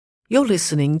You're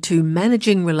listening to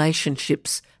Managing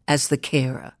Relationships as the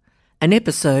Carer, an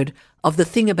episode of The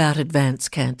Thing About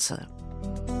Advanced Cancer.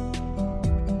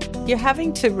 You're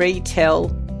having to retell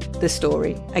the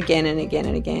story again and again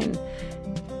and again.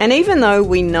 And even though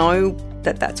we know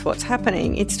that that's what's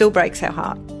happening, it still breaks our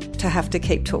heart to have to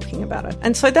keep talking about it.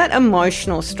 And so that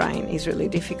emotional strain is really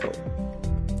difficult.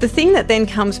 The thing that then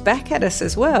comes back at us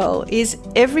as well is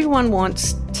everyone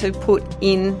wants to put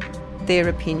in their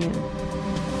opinion.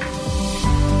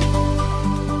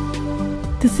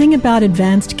 The Thing About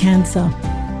Advanced Cancer,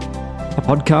 a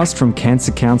podcast from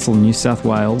Cancer Council New South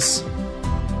Wales.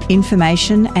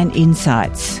 Information and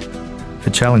insights for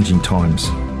challenging times.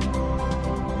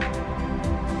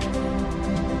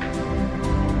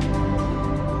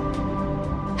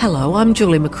 Hello, I'm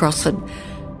Julie McCrossan,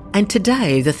 and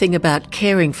today the thing about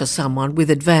caring for someone with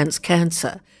advanced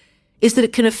cancer is that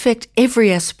it can affect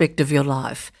every aspect of your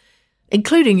life,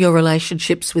 including your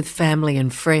relationships with family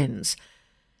and friends.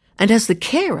 And as the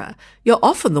carer, you're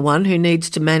often the one who needs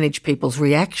to manage people's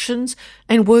reactions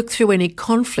and work through any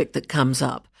conflict that comes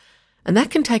up. And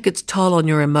that can take its toll on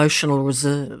your emotional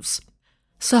reserves.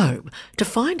 So, to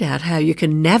find out how you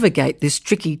can navigate this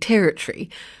tricky territory,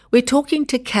 we're talking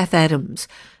to Kath Adams,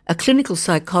 a clinical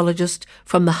psychologist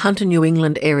from the Hunter New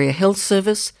England Area Health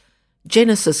Service,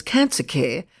 Genesis Cancer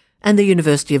Care, and the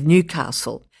University of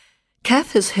Newcastle.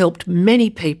 Kath has helped many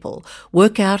people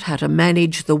work out how to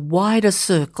manage the wider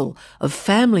circle of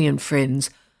family and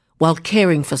friends while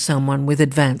caring for someone with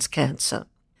advanced cancer.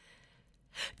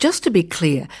 Just to be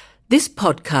clear, this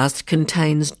podcast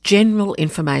contains general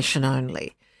information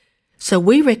only, so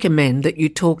we recommend that you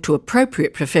talk to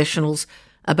appropriate professionals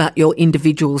about your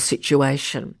individual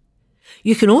situation.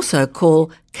 You can also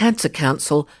call Cancer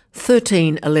Council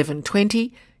 13 11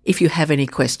 20 if you have any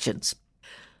questions.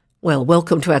 Well,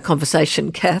 welcome to our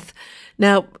conversation, Kath.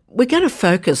 Now, we're going to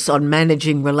focus on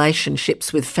managing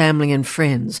relationships with family and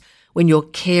friends when you're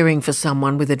caring for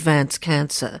someone with advanced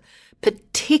cancer,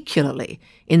 particularly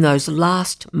in those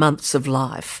last months of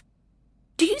life.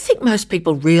 Do you think most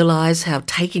people realise how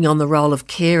taking on the role of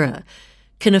carer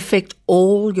can affect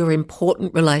all your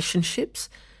important relationships?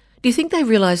 Do you think they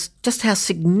realise just how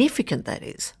significant that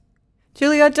is?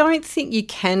 Julie, I don't think you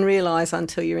can realise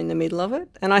until you're in the middle of it.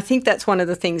 And I think that's one of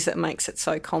the things that makes it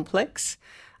so complex.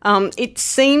 It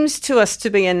seems to us to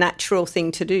be a natural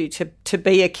thing to do, to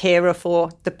be a carer for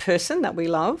the person that we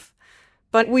love.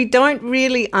 But we don't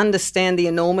really understand the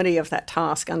enormity of that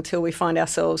task until we find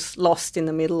ourselves lost in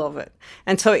the middle of it.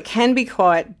 And so it can be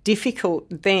quite difficult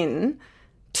then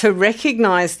to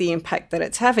recognise the impact that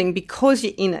it's having because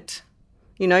you're in it.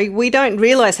 You know, we don't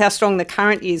realise how strong the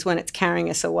current is when it's carrying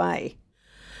us away.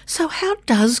 So how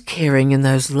does caring in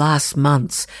those last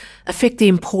months affect the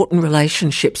important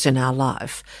relationships in our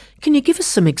life? Can you give us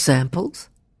some examples?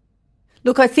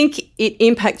 Look, I think it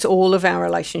impacts all of our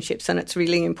relationships, and it's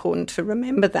really important to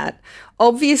remember that.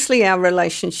 Obviously, our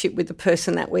relationship with the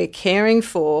person that we're caring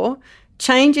for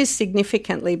changes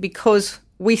significantly because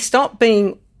we stop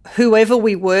being whoever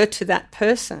we were to that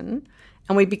person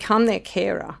and we become their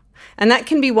carer. And that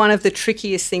can be one of the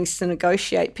trickiest things to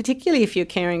negotiate, particularly if you're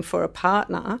caring for a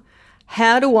partner.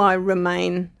 How do I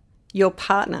remain your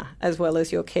partner as well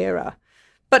as your carer?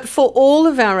 But for all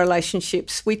of our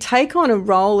relationships, we take on a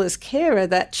role as carer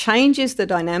that changes the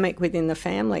dynamic within the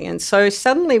family. And so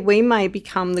suddenly we may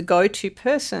become the go-to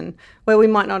person where we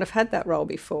might not have had that role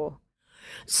before.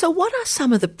 So what are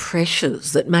some of the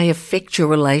pressures that may affect your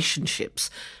relationships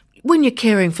when you're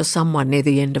caring for someone near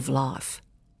the end of life?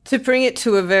 To bring it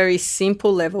to a very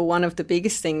simple level, one of the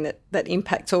biggest things that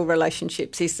impacts all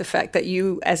relationships is the fact that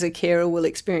you as a carer will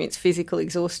experience physical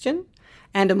exhaustion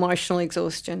and emotional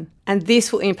exhaustion. And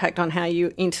this will impact on how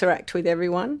you interact with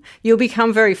everyone. You'll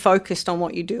become very focused on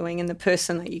what you're doing and the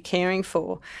person that you're caring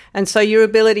for. And so your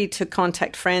ability to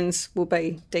contact friends will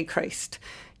be decreased.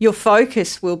 Your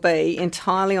focus will be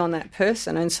entirely on that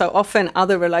person. And so often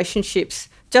other relationships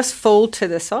just fall to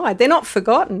the side. They're not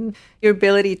forgotten. Your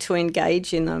ability to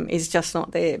engage in them is just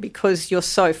not there because you're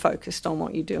so focused on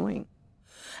what you're doing.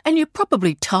 And you're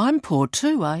probably time poor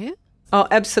too, are you? Oh,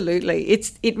 absolutely.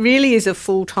 It really is a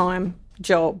full-time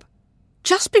job.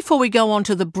 Just before we go on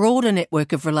to the broader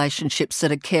network of relationships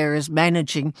that a carer is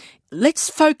managing, let's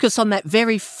focus on that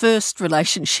very first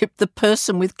relationship, the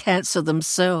person with cancer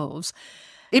themselves.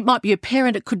 It might be a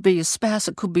parent, it could be a spouse,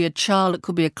 it could be a child, it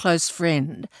could be a close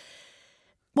friend.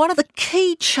 What are the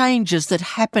key changes that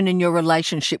happen in your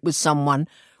relationship with someone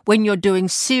when you're doing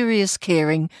serious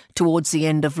caring towards the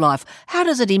end of life? How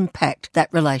does it impact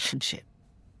that relationship?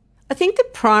 I think the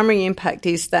primary impact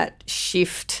is that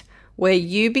shift where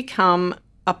you become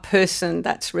a person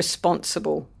that's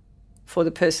responsible for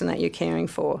the person that you're caring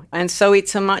for. And so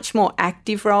it's a much more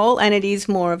active role, and it is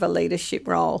more of a leadership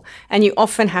role. And you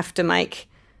often have to make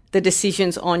the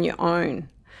decisions on your own.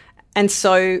 And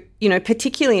so,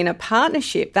 particularly in a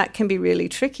partnership, that can be really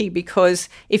tricky, because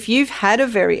if you've had a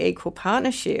very equal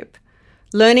partnership,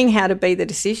 learning how to be the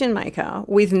decision maker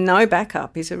with no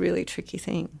backup is a really tricky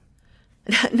thing.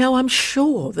 Now, I'm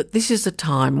sure that this is a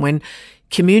time when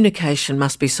communication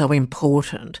must be so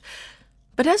important.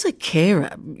 But as a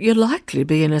carer, you're likely to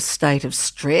be in a state of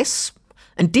stress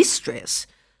and distress.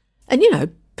 And,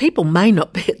 people may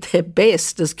not be at their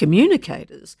best as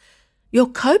communicators. Your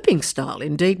coping style,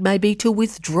 indeed, may be to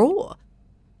withdraw.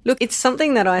 Look, it's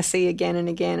something that I see again and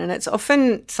again, and it's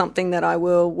often something that I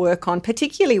will work on,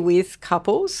 particularly with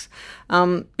couples,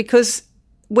 because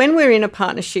when we're in a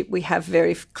partnership, we have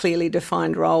very clearly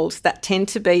defined roles that tend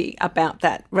to be about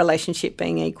that relationship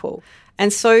being equal.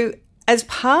 And so as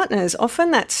partners,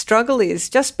 often that struggle is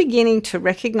just beginning to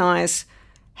recognise,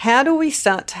 how do we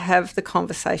start to have the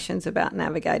conversations about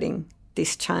navigating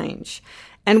this change?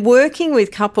 And working with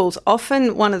couples,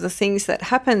 often one of the things that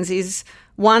happens is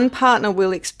one partner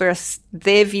will express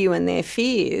their view and their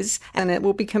fears, and it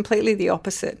will be completely the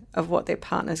opposite of what their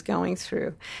partner's going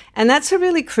through. And that's a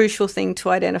really crucial thing to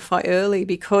identify early,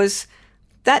 because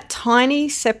that tiny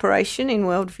separation in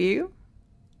worldview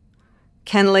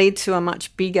can lead to a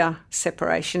much bigger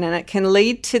separation, and it can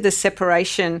lead to the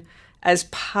separation as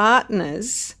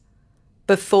partners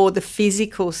before the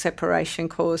physical separation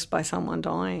caused by someone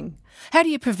dying. How do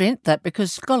you prevent that?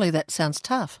 Because, golly, that sounds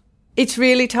tough. It's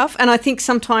really tough, and I think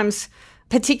sometimes,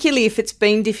 particularly if it's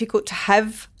been difficult to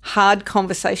have hard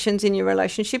conversations in your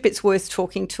relationship, it's worth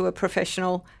talking to a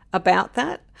professional about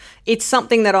that. It's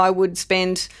something that I would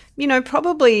spend,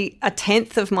 probably a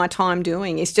tenth of my time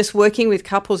doing, is just working with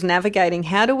couples, navigating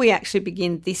how do we actually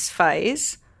begin this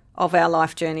phase of our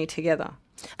life journey together.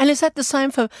 And is that the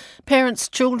same for parents,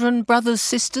 children, brothers,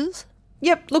 sisters?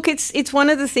 Yep. Look, it's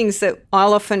one of the things that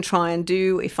I'll often try and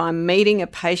do if I'm meeting a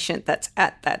patient that's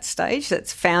at that stage,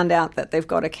 that's found out that they've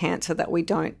got a cancer that we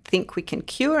don't think we can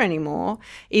cure anymore,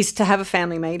 is to have a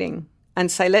family meeting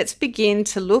and say, let's begin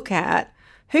to look at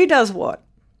who does what.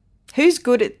 Who's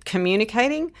good at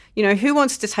communicating? Who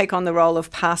wants to take on the role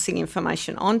of passing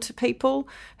information on to people?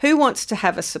 Who wants to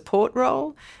have a support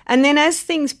role? And then as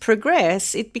things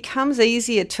progress, it becomes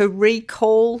easier to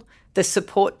recall the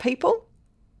support people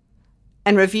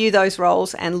and review those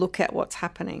roles and look at what's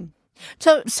happening.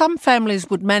 So some families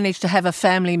would manage to have a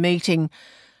family meeting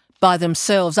by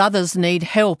themselves. Others need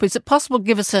help. Is it possible to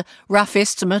give us a rough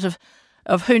estimate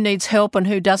of who needs help and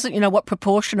who doesn't? What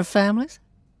proportion of families?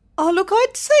 Oh, look,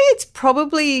 I'd say it's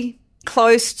probably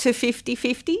close to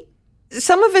 50-50.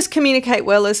 Some of us communicate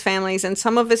well as families and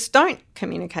some of us don't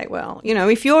communicate well.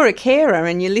 If you're a carer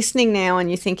and you're listening now and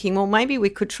you're thinking, well, maybe we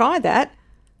could try that,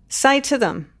 say to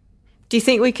them, do you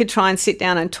think we could try and sit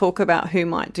down and talk about who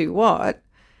might do what?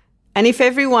 And if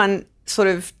everyone sort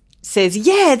of says,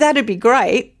 yeah, that'd be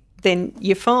great, then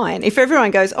you're fine. If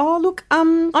everyone goes, oh, look,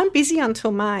 I'm busy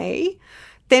until May,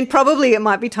 then probably it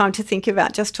might be time to think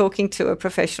about just talking to a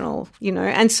professional,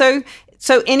 And so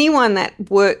anyone that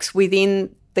works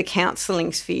within the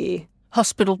counselling sphere.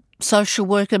 Hospital social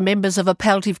worker, members of a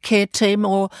palliative care team,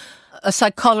 or a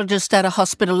psychologist at a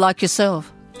hospital like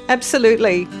yourself?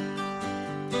 Absolutely.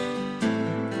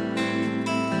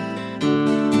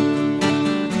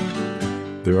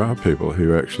 There are people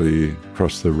who actually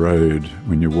cross the road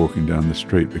when you're walking down the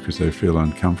street because they feel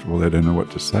uncomfortable. They don't know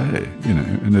what to say,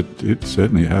 and it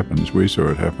certainly happens. We saw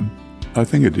it happen. I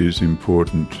think it is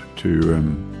important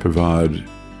to provide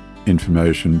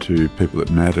information to people that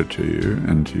matter to you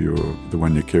and to the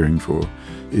one you're caring for.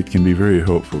 It can be very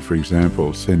helpful, for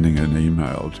example, sending an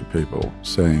email to people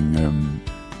saying,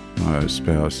 my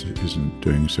spouse isn't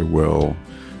doing so well.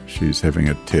 She's having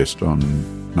a test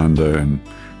on Monday and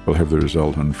we'll have the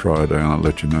result on Friday and I'll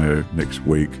let you know next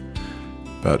week.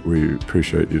 But we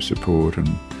appreciate your support and,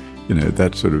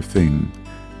 that sort of thing,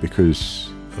 because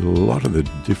a lot of the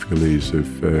difficulties of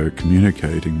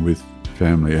communicating with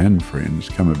family and friends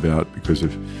come about because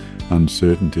of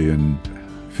uncertainty and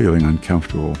feeling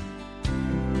uncomfortable.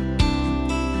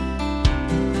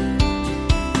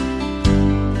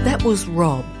 That was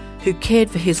Rob, who cared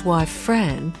for his wife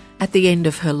Fran at the end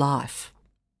of her life.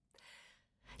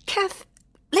 Kath,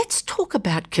 let's talk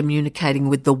about communicating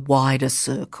with the wider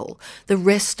circle, the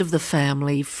rest of the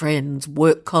family, friends,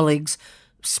 work colleagues,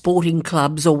 sporting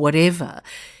clubs or whatever.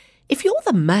 If you're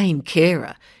the main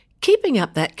carer, keeping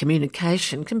up that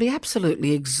communication can be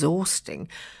absolutely exhausting.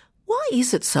 Why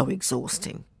is it so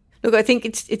exhausting? Look, I think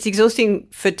it's exhausting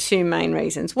for two main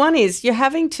reasons. One is you're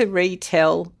having to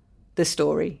retell the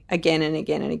story again and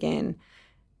again and again.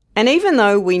 And even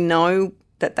though we know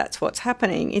that that's what's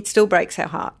happening, it still breaks our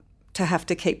heart to have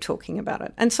to keep talking about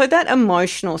it. And so that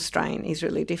emotional strain is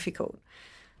really difficult.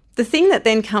 The thing that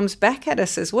then comes back at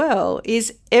us as well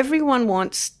is everyone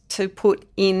wants to put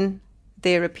in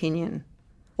their opinion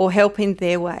or help in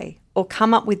their way or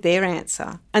come up with their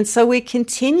answer. And so we're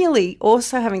continually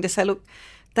also having to say, look,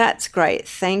 that's great,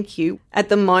 thank you. At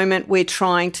the moment, we're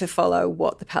trying to follow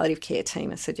what the palliative care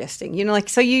team are suggesting.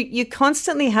 So you're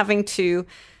constantly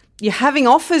you're having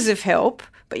offers of help,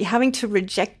 but you're having to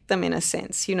reject them in a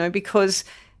sense, because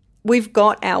we've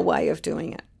got our way of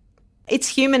doing it. It's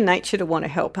human nature to want to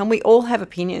help, and we all have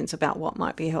opinions about what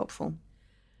might be helpful.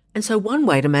 And so one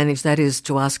way to manage that is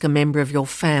to ask a member of your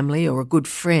family or a good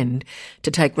friend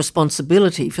to take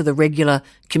responsibility for the regular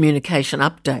communication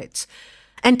updates.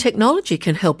 And technology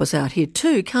can help us out here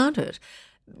too, can't it?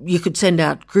 You could send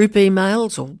out group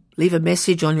emails or leave a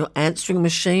message on your answering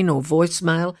machine or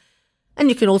voicemail. And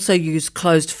you can also use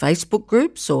closed Facebook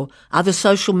groups or other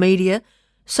social media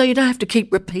so you don't have to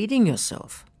keep repeating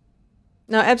yourself.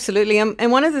 No, absolutely.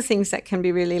 And one of the things that can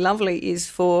be really lovely is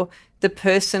for the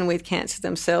person with cancer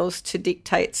themselves to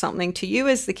dictate something to you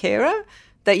as the carer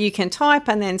that you can type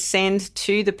and then send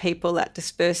to the people that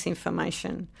disperse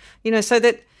information, so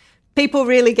that people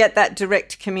really get that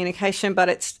direct communication, but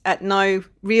it's at no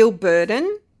real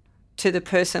burden to the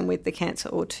person with the cancer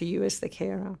or to you as the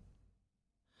carer.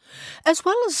 As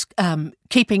well as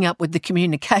keeping up with the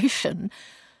communication,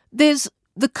 there's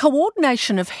the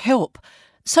coordination of help.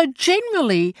 So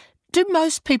generally, do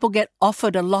most people get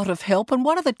offered a lot of help, and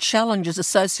what are the challenges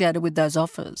associated with those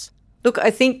offers? Look, I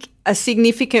think a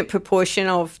significant proportion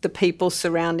of the people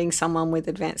surrounding someone with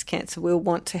advanced cancer will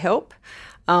want to help.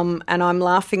 And I'm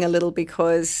laughing a little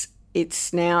because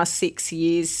it's now 6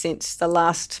 years since the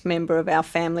last member of our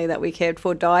family that we cared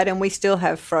for died, and we still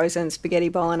have frozen spaghetti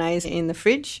bolognese in the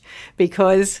fridge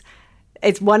because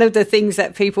it's one of the things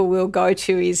that people will go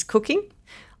to is cooking.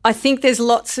 I think there's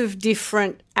lots of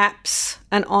different apps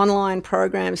and online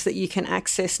programs that you can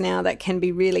access now that can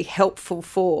be really helpful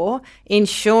for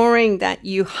ensuring that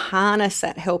you harness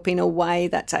that help in a way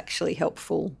that's actually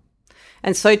helpful.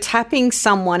 And so tapping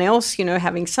someone else,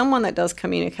 having someone that does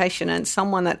communication and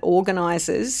someone that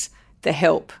organises the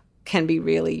help can be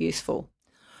really useful.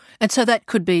 And so that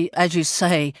could be, as you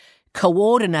say,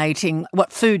 coordinating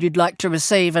what food you'd like to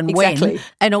receive and exactly. when,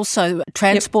 and also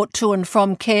transport to and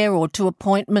from care or to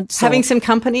appointments. Having some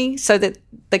company so that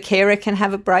the carer can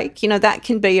have a break, that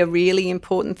can be a really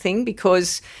important thing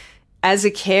because as a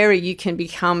carer you can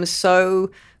become so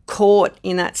caught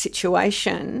in that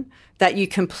situation that you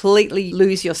completely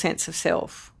lose your sense of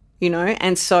self,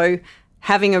 and so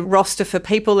having a roster for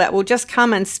people that will just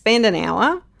come and spend an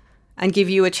hour and give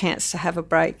you a chance to have a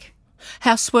break.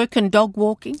 Housework and dog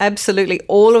walking? Absolutely,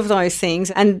 all of those things.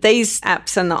 And these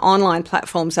apps and the online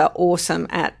platforms are awesome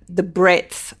at the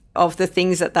breadth of the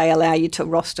things that they allow you to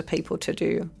roster people to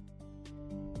do.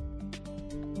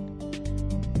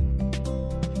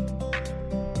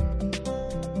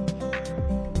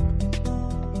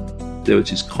 There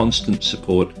was this constant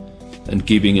support and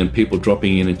giving and people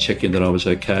dropping in and checking that I was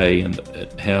okay and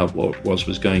how what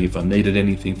was going, if I needed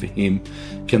anything for him.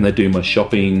 Can they do my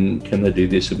shopping? Can they do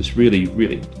this? It was really,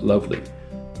 really lovely.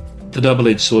 The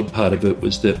double-edged sword part of it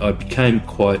was that I became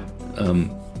quite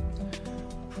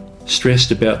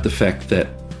stressed about the fact that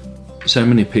so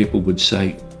many people would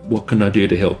say, what can I do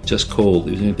to help? Just call.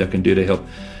 There's anything I can do to help.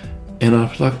 And I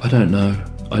was like, I don't know.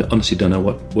 I honestly don't know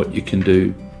what you can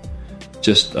do.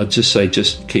 I'd just say,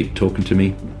 just keep talking to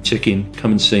me, check in,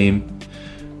 come and see him,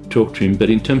 talk to him.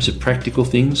 But in terms of practical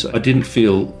things, I didn't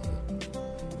feel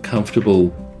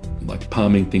comfortable like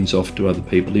palming things off to other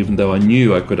people, even though I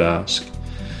knew I could ask.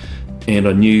 And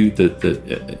I knew that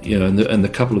and the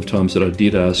couple of times that I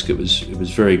did ask, it was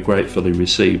very gratefully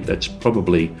received. That's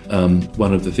probably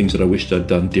one of the things that I wished I'd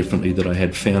done differently, that I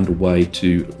had found a way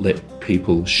to let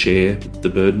people share the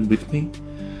burden with me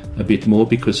a bit more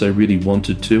because they really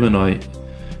wanted to, and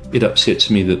it upsets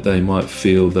me that they might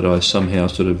feel that I somehow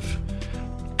sort of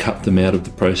cut them out of the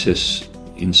process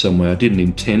in some way. I didn't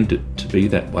intend it to be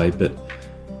that way, but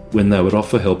when they would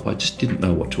offer help, I just didn't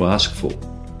know what to ask for.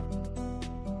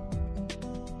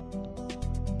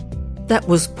 That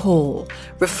was Paul,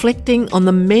 reflecting on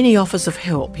the many offers of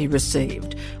help he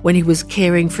received when he was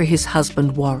caring for his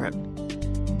husband Warren.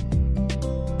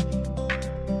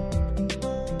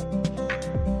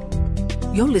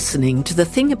 You're listening to The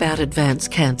Thing About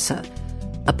Advanced Cancer,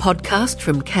 a podcast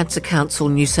from Cancer Council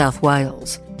New South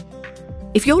Wales.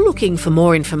 If you're looking for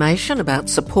more information about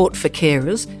support for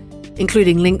carers,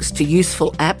 including links to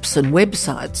useful apps and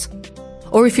websites,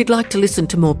 or if you'd like to listen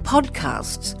to more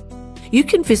podcasts, you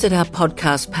can visit our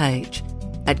podcast page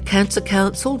at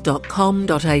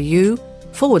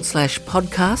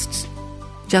cancercouncil.com.au/podcasts.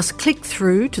 Just click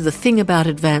through to the thing about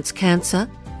advanced cancer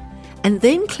and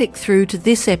then click through to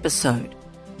this episode,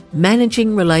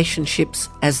 Managing Relationships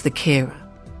as the Carer.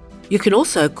 You can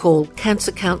also call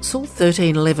Cancer Council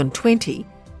 13 11 20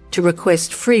 to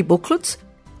request free booklets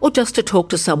or just to talk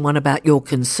to someone about your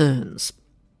concerns.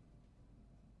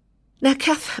 Now,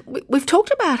 Kath, we've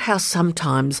talked about how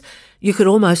sometimes you could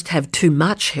almost have too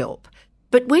much help,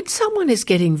 but when someone is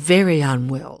getting very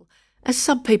unwell, as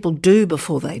some people do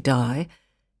before they die,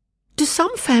 do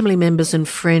some family members and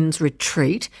friends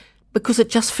retreat because it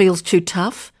just feels too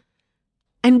tough?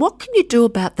 And what can you do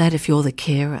about that if you're the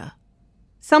carer?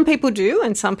 Some people do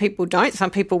and some people don't. Some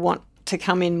people want to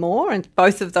come in more, and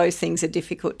both of those things are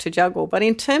difficult to juggle. But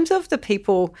in terms of the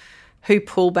people who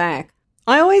pull back,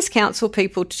 I always counsel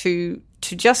people to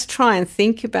just try and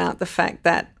think about the fact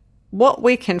that what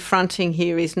we're confronting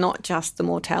here is not just the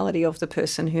mortality of the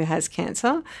person who has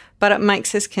cancer, but it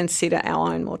makes us consider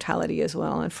our own mortality as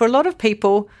well. And for a lot of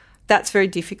people, that's very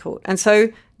difficult. And so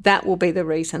that will be the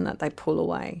reason that they pull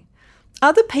away.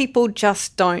 Other people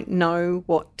just don't know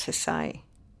what to say.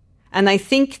 And they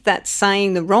think that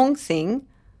saying the wrong thing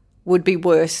would be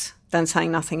worse than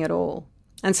saying nothing at all.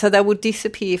 And so they will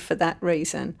disappear for that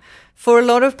reason. For a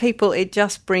lot of people, it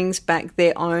just brings back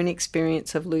their own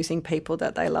experience of losing people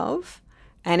that they love,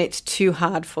 and it's too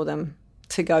hard for them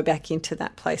to go back into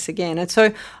that place again. And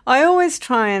so I always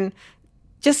try and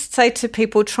just say to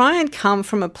people, try and come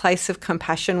from a place of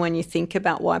compassion when you think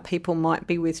about why people might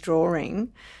be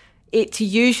withdrawing. It's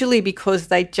usually because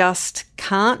they just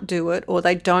can't do it or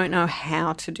they don't know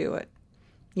how to do it.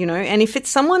 You know, and if it's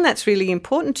someone that's really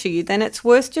important to you, then it's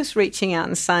worth just reaching out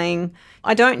and saying,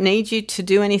 I don't need you to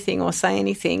do anything or say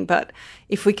anything, but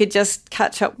if we could just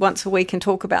catch up once a week and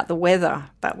talk about the weather,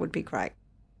 that would be great.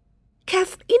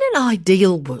 Kath, in an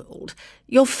ideal world,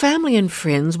 your family and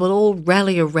friends will all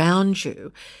rally around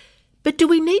you. But do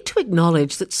we need to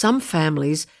acknowledge that some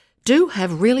families do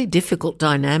have really difficult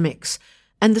dynamics,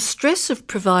 and the stress of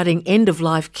providing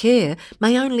end-of-life care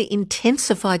may only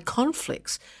intensify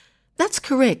conflicts? That's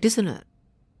correct, isn't it?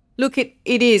 Look, it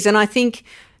is. And I think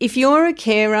if you're a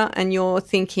carer and you're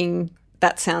thinking,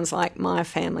 that sounds like my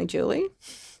family, Julie,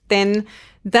 then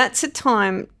that's a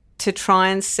time to try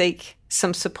and seek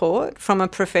some support from a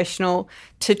professional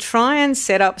to try and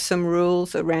set up some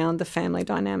rules around the family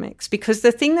dynamics. Because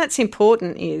the thing that's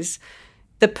important is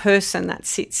the person that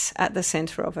sits at the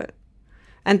centre of it.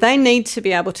 And they need to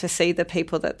be able to see the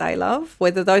people that they love,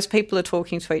 whether those people are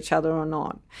talking to each other or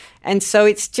not. And so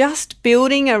it's just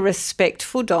building a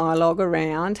respectful dialogue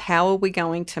around how are we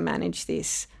going to manage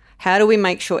this? How do we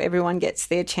make sure everyone gets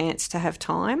their chance to have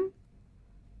time?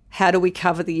 How do we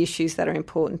cover the issues that are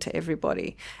important to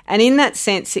everybody? And in that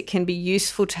sense, it can be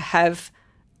useful to have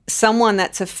someone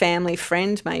that's a family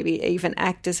friend maybe even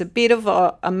act as a bit of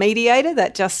a mediator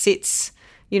that just sits.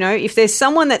 You know, if there's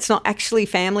someone that's not actually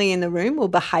family in the room, we'll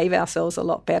behave ourselves a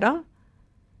lot better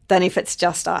than if it's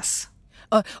just us.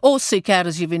 Or seek out,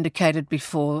 as you've indicated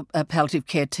before, a palliative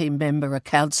care team member, a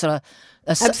counsellor.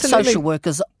 Social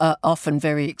workers are often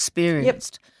very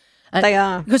experienced. Yep, they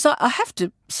are. Because I have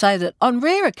to say that on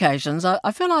rare occasions,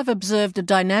 I feel I've observed a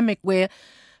dynamic where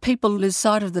people lose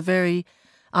sight of the very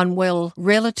unwell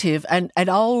relative and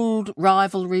old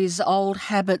rivalries, old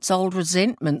habits, old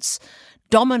resentments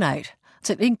dominate. It's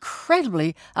an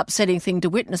incredibly upsetting thing to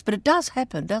witness, but it does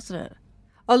happen, doesn't it?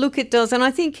 Oh, look, it does. And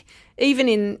I think even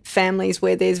in families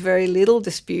where there's very little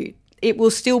dispute, it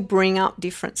will still bring up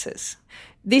differences.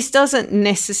 This doesn't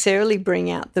necessarily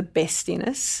bring out the best in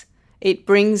us. It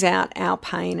brings out our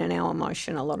pain and our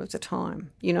emotion a lot of the time,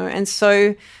 you know. And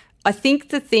so I think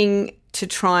the thing to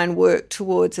try and work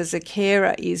towards as a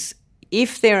carer is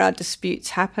if there are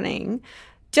disputes happening,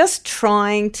 just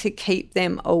trying to keep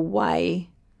them away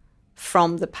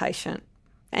from the patient.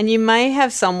 And you may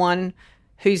have someone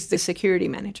who's the security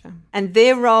manager, and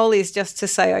their role is just to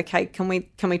say, okay, can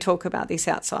we talk about this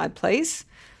outside, please?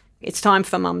 It's time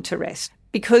for mum to rest.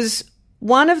 Because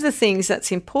one of the things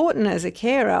that's important as a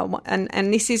carer,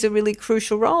 and this is a really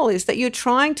crucial role, is that you're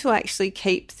trying to actually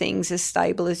keep things as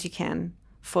stable as you can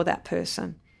for that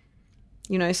person.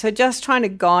 You know, so just trying to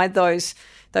guide those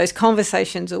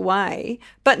conversations away,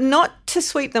 but not to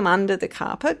sweep them under the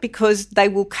carpet, because they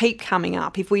will keep coming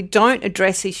up. If we don't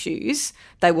address issues,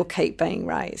 they will keep being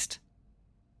raised.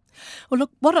 Well,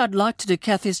 look, what I'd like to do,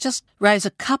 Kath, is just raise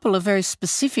a couple of very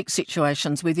specific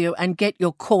situations with you and get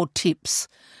your core tips.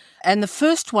 And the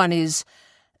first one is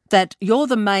that you're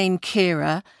the main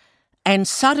carer and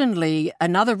suddenly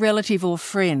another relative or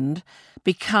friend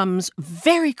becomes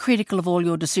very critical of all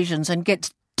your decisions and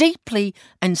gets deeply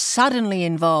and suddenly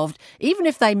involved, even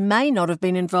if they may not have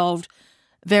been involved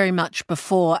very much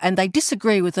before, and they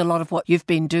disagree with a lot of what you've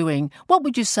been doing. What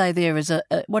would you say there is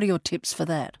what are your tips for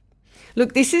that?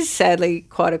 Look, this is sadly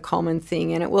quite a common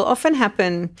thing, and it will often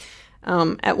happen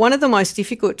at one of the most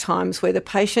difficult times where the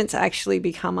patients actually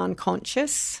become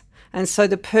unconscious. And so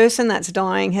the person that's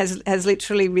dying has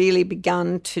literally really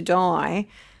begun to die.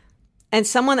 And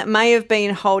someone that may have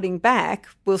been holding back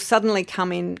will suddenly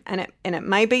come in, and it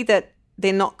may be that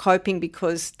they're not coping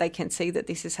because they can see that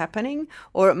this is happening,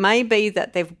 or it may be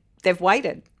that they've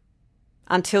waited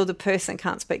until the person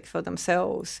can't speak for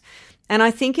themselves. And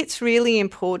I think it's really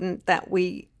important that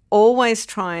we always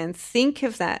try and think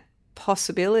of that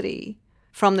possibility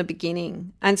from the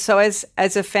beginning. And so as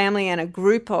a family and a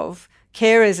group of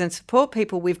carers and support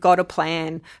people, we've got a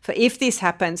plan for if this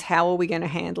happens, how are we going to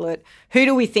handle it? Who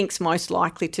do we think's most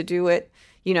likely to do it?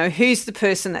 You know, who's the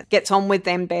person that gets on with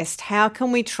them best? How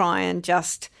can we try and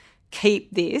just keep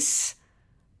this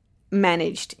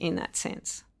managed in that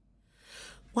sense?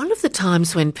 One of the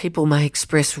times when people may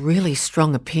express really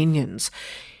strong opinions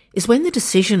is when the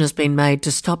decision has been made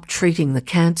to stop treating the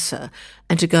cancer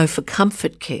and to go for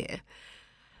comfort care.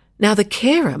 Now, the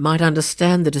carer might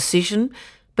understand the decision,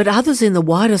 but others in the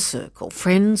wider circle,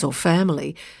 friends or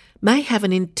family, may have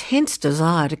an intense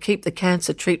desire to keep the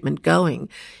cancer treatment going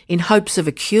in hopes of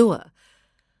a cure.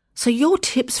 So your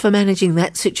tips for managing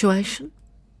that situation?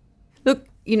 Look,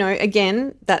 you know,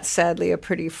 again, that's sadly a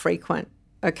pretty frequent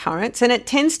occurrence, and it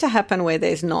tends to happen where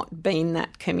there's not been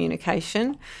that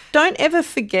communication. Don't ever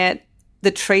forget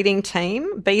the treating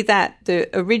team, be that the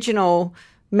original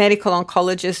medical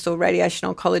oncologist or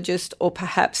radiation oncologist or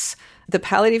perhaps the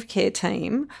palliative care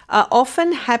team, are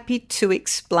often happy to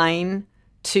explain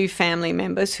to family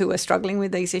members who are struggling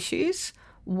with these issues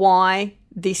why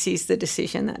this is the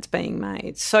decision that's being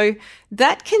made. So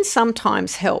that can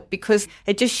sometimes help because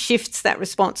it just shifts that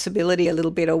responsibility a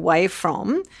little bit away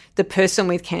from the person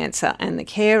with cancer and the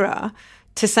carer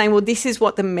to saying, well, this is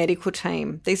what the medical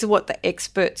team, these are what the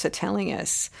experts are telling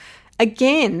us.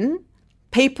 Again,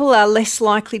 people are less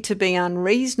likely to be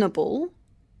unreasonable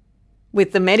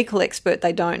with the medical expert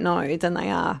they don't know than they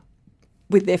are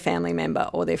with their family member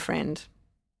or their friend.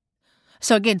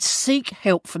 So again, seek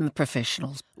help from the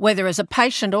professionals, whether as a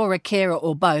patient or a carer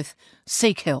or both,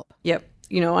 seek help. Yep.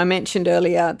 You know, I mentioned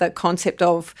earlier the concept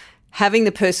of having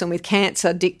the person with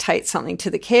cancer dictate something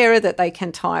to the carer that they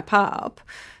can type up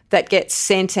that gets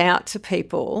sent out to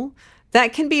people.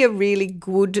 That can be a really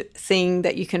good thing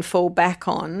that you can fall back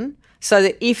on so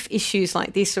that if issues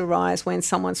like this arise when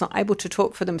someone's not able to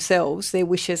talk for themselves, their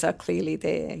wishes are clearly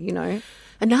there, you know.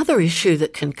 Another issue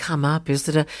that can come up is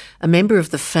that a member of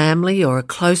the family or a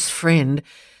close friend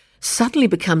suddenly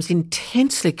becomes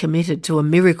intensely committed to a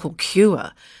miracle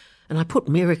cure. And I put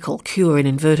miracle cure in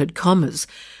inverted commas.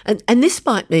 And this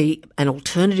might be an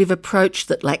alternative approach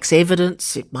that lacks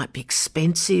evidence. It might be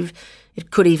expensive.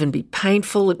 It could even be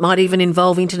painful. It might even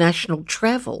involve international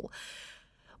travel.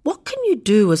 What can you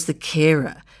do as the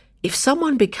carer if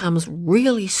someone becomes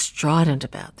really strident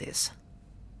about this?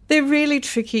 They're really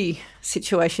tricky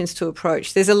situations to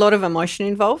approach. There's a lot of emotion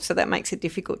involved, so that makes it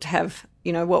difficult to have,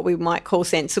 you know, what we might call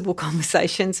sensible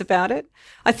conversations about it.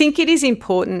 I think it is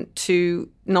important to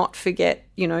not forget,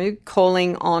 you know,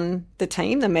 calling on the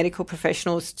team, the medical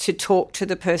professionals, to talk to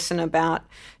the person about,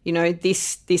 you know,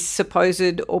 this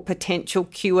supposed or potential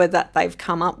cure that they've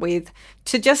come up with,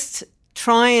 to just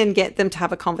try and get them to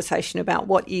have a conversation about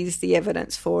what is the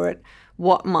evidence for it,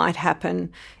 what might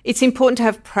happen. It's important to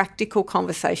have practical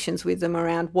conversations with them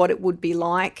around what it would be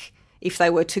like if they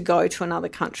were to go to another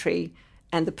country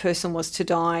and the person was to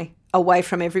die away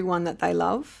from everyone that they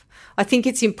love. I think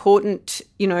it's important,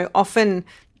 you know, often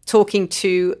talking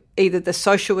to either the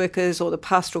social workers or the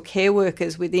pastoral care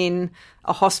workers within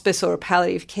a hospice or a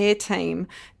palliative care team,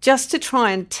 just to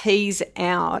try and tease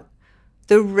out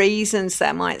the reasons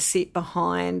that might sit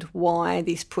behind why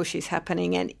this push is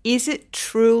happening. And is it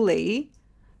truly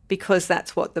because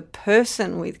that's what the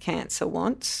person with cancer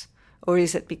wants, or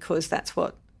is it because that's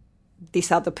what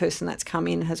this other person that's come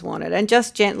in has wanted? And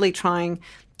just gently trying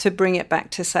to bring it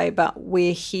back to say, but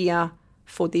we're here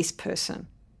for this person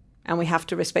and we have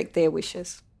to respect their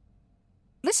wishes.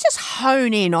 Let's just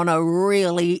hone in on a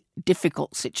really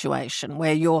difficult situation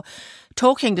where you're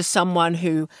talking to someone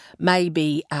who may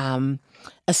be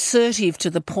assertive to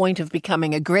the point of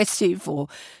becoming aggressive or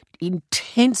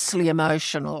intensely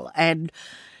emotional and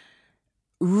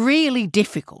really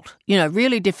difficult,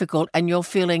 and you're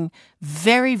feeling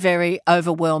very, very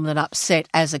overwhelmed and upset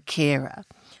as a carer.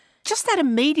 Just that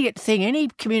immediate thing, any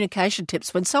communication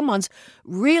tips when someone's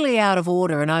really out of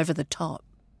order and over the top?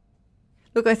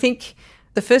 Look, I think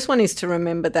the first one is to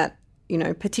remember that,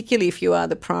 particularly if you are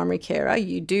the primary carer,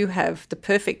 you do have the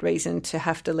perfect reason to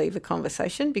have to leave a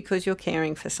conversation because you're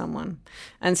caring for someone.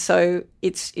 And so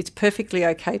it's perfectly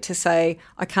okay to say,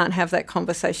 I can't have that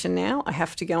conversation now. I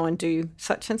have to go and do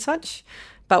such and such,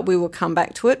 but we will come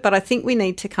back to it. But I think we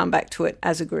need to come back to it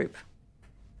as a group,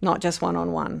 not just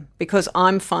one-on-one, because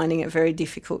I'm finding it very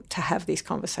difficult to have this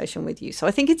conversation with you. So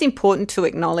I think it's important to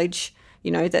acknowledge,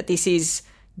 that this is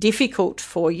difficult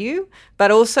for you, but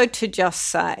also to just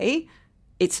say,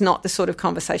 it's not the sort of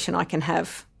conversation I can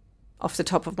have off the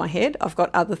top of my head. I've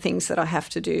got other things that I have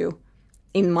to do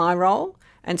in my role,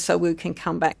 and so we can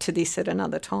come back to this at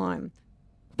another time.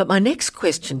 But my next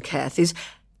question, Kath, is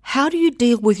how do you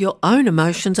deal with your own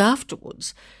emotions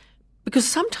afterwards? Because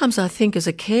sometimes I think as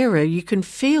a carer, you can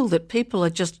feel that people are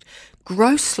just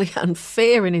grossly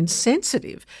unfair and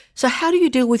insensitive. So how do you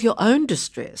deal with your own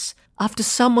distress after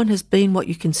someone has been what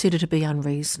you consider to be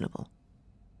unreasonable?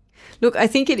 Look, I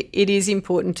think it is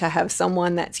important to have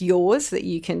someone that's yours that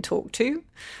you can talk to.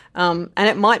 And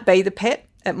it might be the pet.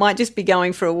 It might just be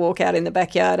going for a walk out in the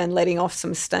backyard and letting off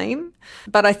some steam.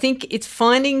 But I think it's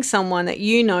finding someone that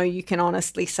you can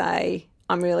honestly say,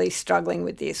 I'm really struggling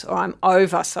with this, or I'm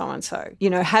over so-and-so.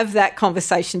 Have that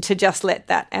conversation to just let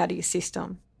that out of your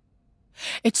system.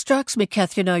 It strikes me,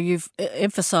 Kath, you've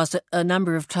emphasised a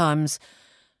number of times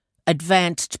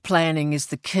advanced planning is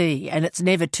the key, and it's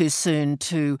never too soon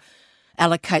to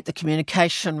allocate the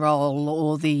communication role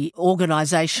or the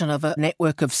organisation of a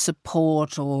network of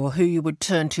support or who you would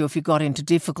turn to if you got into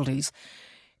difficulties.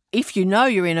 If you know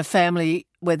you're in a family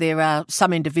where there are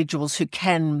some individuals who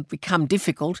can become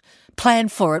difficult, plan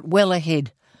for it well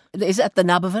ahead. Is that the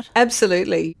nub of it?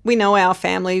 Absolutely. We know our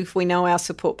family, we know our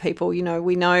support people, we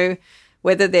know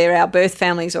whether they're our birth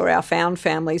families or our found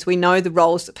families, we know the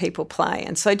roles that people play.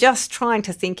 And so just trying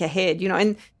to think ahead,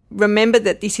 and remember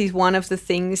that this is one of the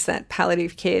things that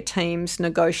palliative care teams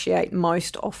negotiate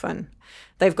most often.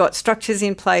 They've got structures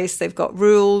in place, they've got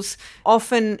rules.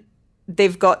 Often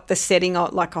they've got the setting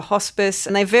out like a hospice,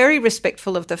 and they're very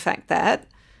respectful of the fact that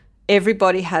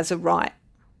everybody has a right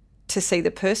to see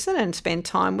the person and spend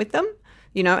time with them,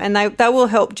 and they will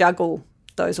help juggle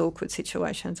those awkward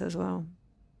situations as well.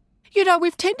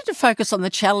 We've tended to focus on the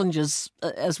challenges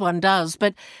as one does,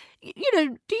 but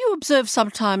do you observe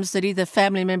sometimes that either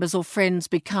family members or friends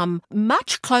become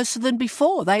much closer than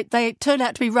before? They turn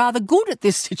out to be rather good at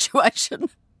this situation.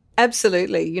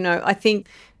 Absolutely. I think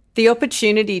the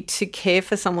opportunity to care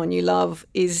for someone you love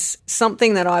is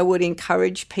something that I would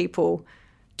encourage people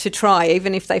to try,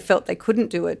 even if they felt they couldn't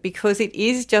do it, because it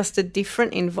is just a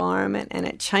different environment and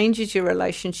it changes your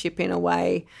relationship in a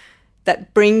way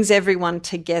that brings everyone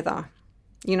together,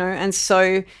 And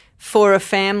so for a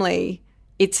family,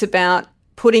 it's about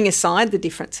putting aside the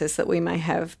differences that we may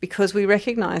have because we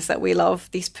recognise that we love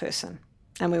this person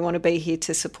and we want to be here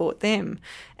to support them.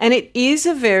 And it is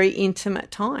a very intimate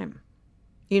time,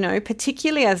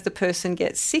 particularly as the person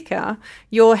gets sicker,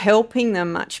 you're helping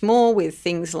them much more with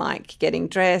things like getting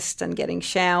dressed and getting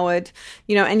showered,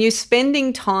 and you're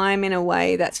spending time in a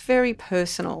way that's very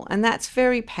personal and that's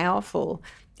very powerful.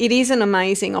 It is an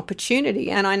amazing opportunity.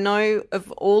 And I know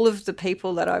of all of the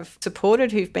people that I've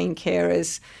supported who've been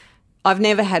carers, I've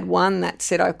never had one that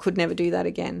said I could never do that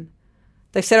again.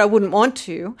 They've said I wouldn't want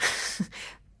to,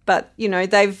 but,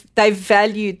 they've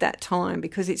valued that time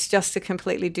because it's just a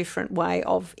completely different way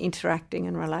of interacting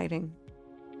and relating.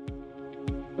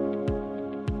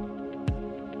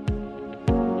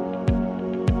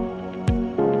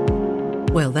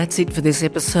 Well, that's it for this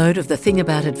episode of The Thing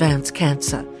About Advanced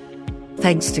Cancer.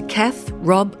 Thanks to Kath,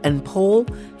 Rob and Paul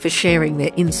for sharing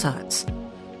their insights.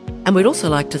 And we'd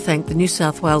also like to thank the New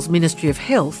South Wales Ministry of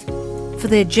Health for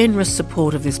their generous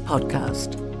support of this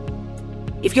podcast.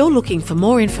 If you're looking for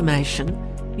more information,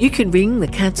 you can ring the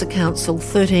Cancer Council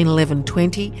 13 11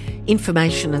 20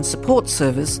 Information and Support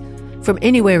Service from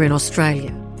anywhere in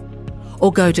Australia,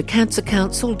 or go to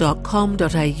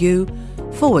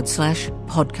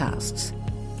cancercouncil.com.au/podcasts.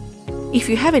 If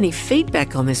you have any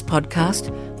feedback on this podcast,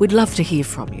 we'd love to hear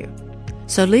from you.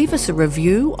 So leave us a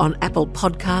review on Apple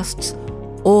Podcasts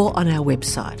or on our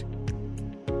website.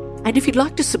 And if you'd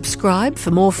like to subscribe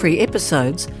for more free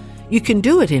episodes, you can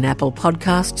do it in Apple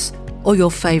Podcasts or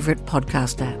your favourite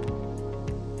podcast app.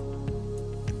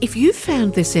 If you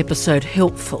found this episode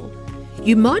helpful,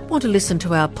 you might want to listen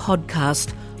to our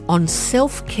podcast on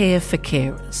self-care for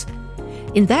carers.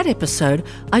 In that episode,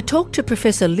 I talked to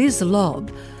Professor Liz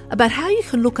Lobb about how you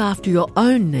can look after your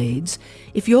own needs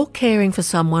if you're caring for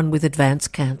someone with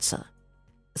advanced cancer.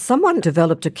 someone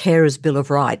developed a carer's bill of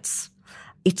rights.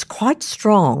 It's quite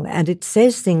strong, and it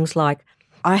says things like,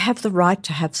 I have the right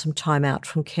to have some time out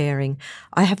from caring.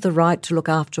 I have the right to look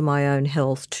after my own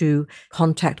health, to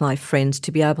contact my friends,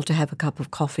 to be able to have a cup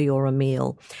of coffee or a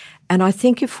meal. And I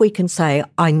think if we can say,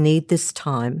 I need this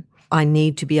time, I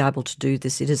need to be able to do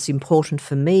this, it is important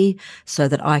for me so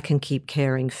that I can keep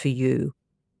caring for you.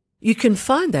 You can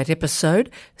find that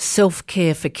episode,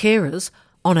 Self-Care for Carers,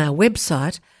 on our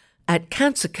website at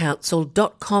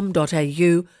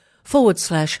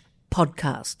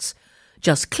cancercouncil.com.au/podcasts.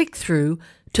 Just click through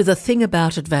to the thing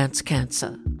about advanced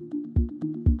cancer.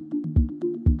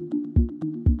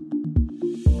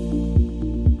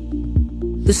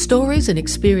 The stories and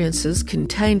experiences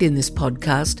contained in this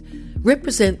podcast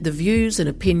represent the views and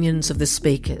opinions of the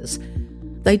speakers.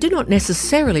 They do not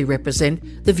necessarily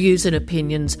represent the views and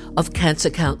opinions of Cancer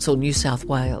Council New South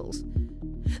Wales.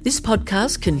 This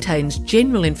podcast contains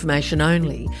general information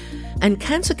only, and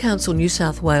Cancer Council New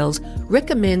South Wales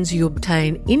recommends you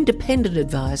obtain independent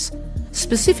advice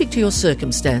specific to your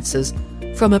circumstances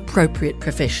from appropriate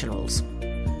professionals.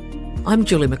 I'm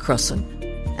Julie McCrossan,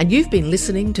 and you've been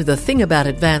listening to The Thing About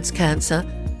Advanced Cancer,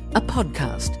 a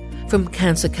podcast from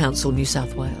Cancer Council New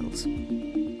South Wales.